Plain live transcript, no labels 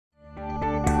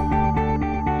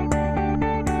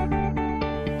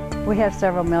We have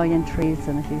several million trees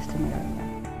in the Houston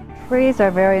area. Trees are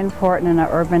very important in an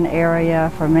urban area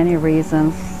for many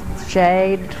reasons.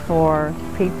 Shade for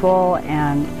people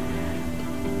and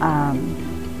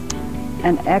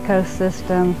an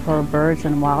ecosystem for birds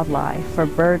and wildlife. For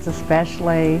birds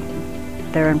especially,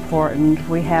 they're important.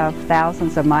 We have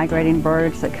thousands of migrating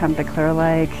birds that come to Clear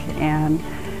Lake, and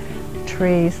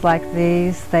trees like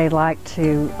these, they like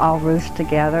to all roost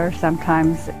together,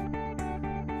 sometimes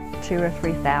 2,000 or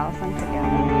 3,000 together.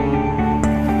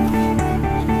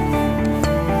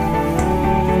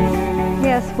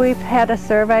 Yes, we've had a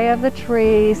survey of the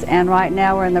trees, and right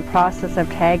now we're in the process of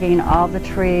tagging all the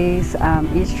trees.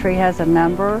 Each tree has a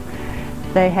number.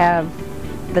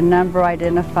 The number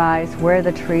identifies where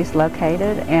the tree is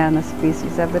located and the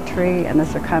species of the tree and the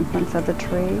circumference of the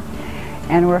tree.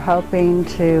 And we're hoping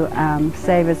to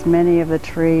save as many of the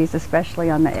trees, especially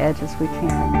on the edge, as we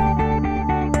can.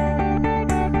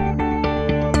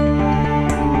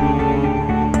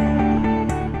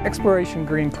 Exploration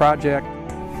Green project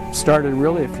started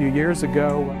really a few years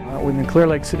ago when the Clear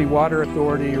Lake City Water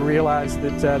Authority realized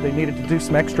that they needed to do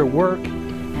some extra work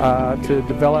to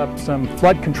develop some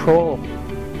flood control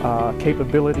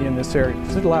capability in this area,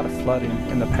 because there's a lot of flooding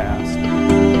in the past.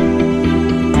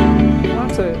 We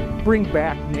want to bring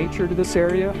back nature to this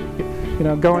area. You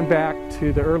know, going back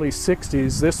to the early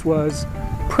 60s, this was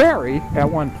prairie at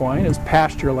one point, it was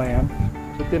pasture land,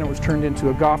 but then it was turned into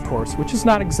a golf course, which is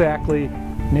not exactly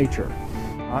nature.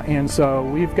 And so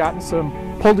we've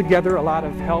pulled together a lot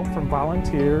of help from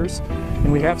volunteers,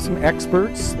 and we have some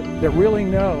experts that really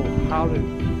know how to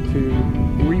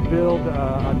rebuild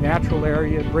a natural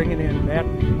area, bringing in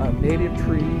native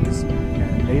trees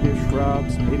and native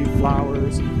shrubs, native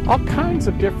flowers, all kinds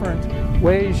of different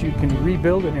ways you can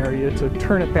rebuild an area to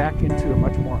turn it back into a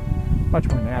much more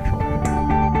natural area.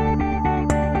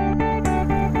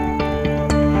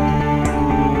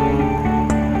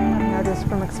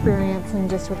 From experience and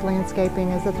just with landscaping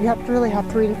is that you have to really have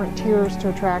 3 different tiers to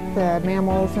attract the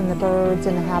mammals and the birds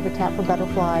and the habitat for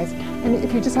butterflies. And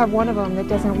if you just have one of them, that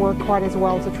doesn't work quite as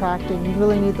well as attracting. You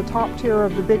really need the top tier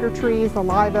of the bigger trees, the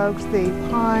live oaks, the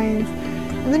pines,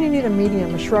 and then you need a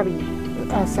medium, a shrubby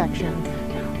section.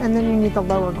 And then you need the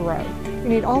lower growth. You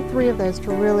need all 3 of those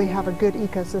to really have a good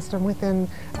ecosystem within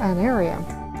an area.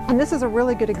 And this is a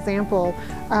really good example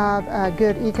of a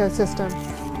good ecosystem.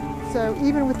 So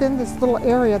even within this little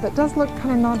area that does look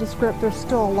kind of nondescript, there's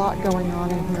still a lot going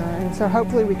on in here. And so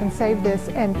hopefully we can save this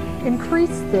and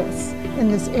increase this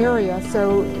in this area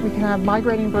so we can have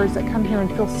migrating birds that come here and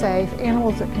feel safe,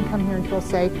 animals that can come here and feel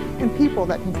safe, and people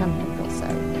that can come here and feel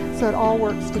safe. So it all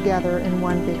works together in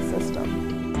one big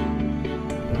system.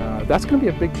 That's going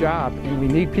to be a big job, and we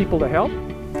need people to help.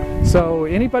 So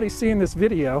anybody seeing this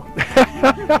video,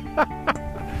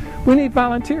 we need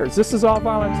volunteers. This is all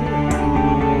volunteers.